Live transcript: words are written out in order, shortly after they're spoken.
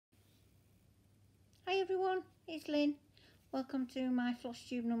everyone, it's Lynn. Welcome to my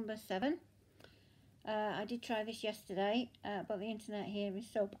FlossTube number 7. I did try this yesterday, but the internet here is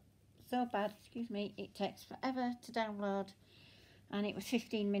so bad, excuse me, it takes forever to download, and it was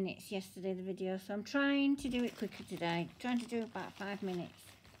 15 minutes yesterday, the video, so I'm trying to do it quicker today, trying to do about 5 minutes.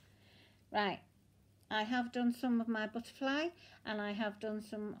 Right, I have done some of my butterfly, and I have done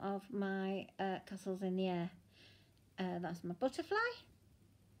some of my castles in the air. That's my butterfly.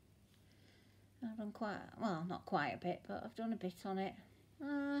 I've done quite, well, not quite a bit, but I've done a bit on it.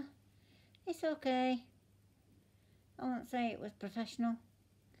 It's okay. I won't say it was professional,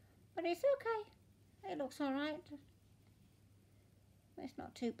 but it's okay. It looks alright. It's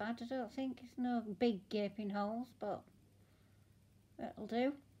not too bad, I don't think. It's no big gaping holes, but it'll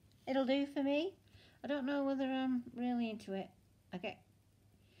do. It'll do for me. I don't know whether I'm really into it. I get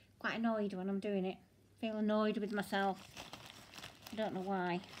quite annoyed when I'm doing it. I feel annoyed with myself. I don't know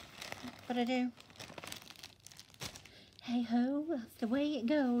why, but I do. Hey ho, that's the way it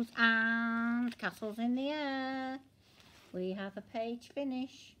goes. And castles in the air. We have a page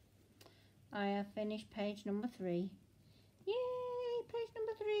finish. I have finished page number 3. Yay, page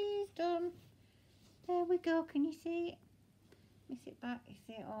number 3 is done. There we go, can you see it? Let me sit back, you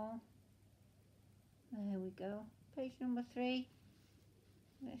see it all. There we go, page number 3.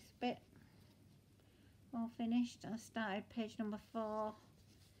 This bit all finished. I started page number 4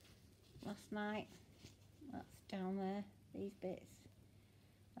 last night. That's down there, these bits.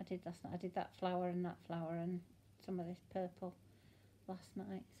 I did that flower and some of this purple last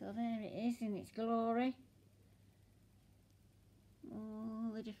night. So there it is in its glory.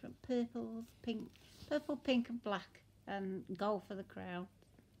 All the different purples, pink, purple, pink and black, and gold for the crown.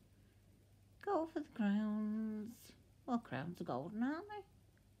 Gold for the crowns. Well, crowns are golden, aren't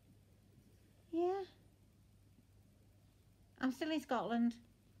they? Yeah. I'm still in Scotland.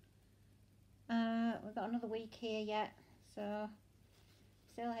 We've got another week here yet, so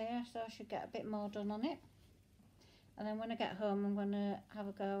still here, so I should get a bit more done on it. And then when I get home, I'm going to have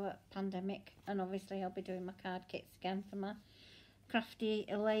a go at Pandemic, and obviously I'll be doing my card kits again for my crafty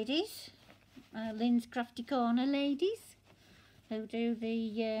ladies, Lynn's Crafty Corner ladies, who do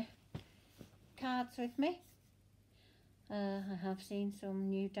the cards with me. I have seen some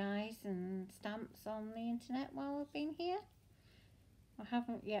new dies and stamps on the internet while I've been here. I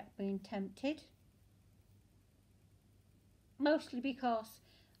haven't yet been tempted, mostly because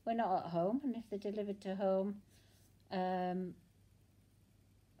we're not at home, and if they're delivered to home, who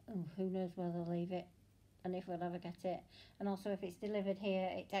knows where they'll leave it and if we'll ever get it. And also if it's delivered here,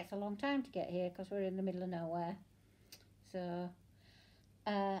 it takes a long time to get here because we're in the middle of nowhere. So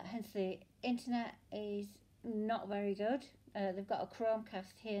hence the internet is not very good. They've got a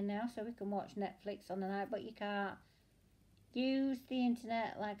Chromecast here now, so we can watch Netflix on the night, but you can't use the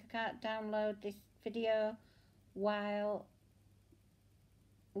internet. Like, I can't download this video while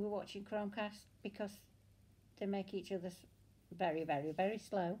we're watching Chromecast because they make each other very, very, very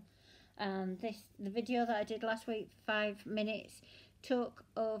slow. And the video that I did last week, 5 minutes, took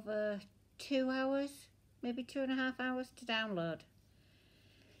over 2 hours, maybe 2.5 hours to download.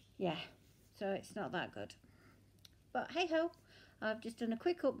 Yeah, so it's not that good. But hey ho, I've just done a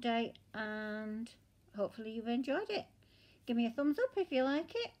quick update, and hopefully you've enjoyed it. Give me a thumbs up if you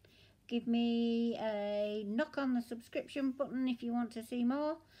like it. Give me a knock on the subscription button if you want to see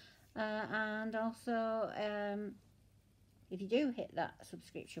more. And also, if you do hit that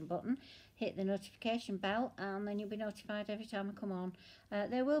subscription button, hit the notification bell, and then you'll be notified every time I come on.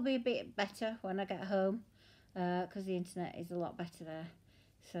 There will be a bit better when I get home, because the internet is a lot better there.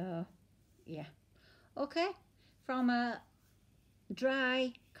 So, yeah. Okay, from a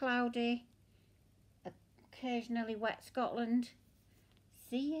dry, cloudy, occasionally wet Scotland,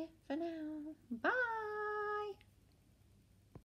 see you for now. Bye.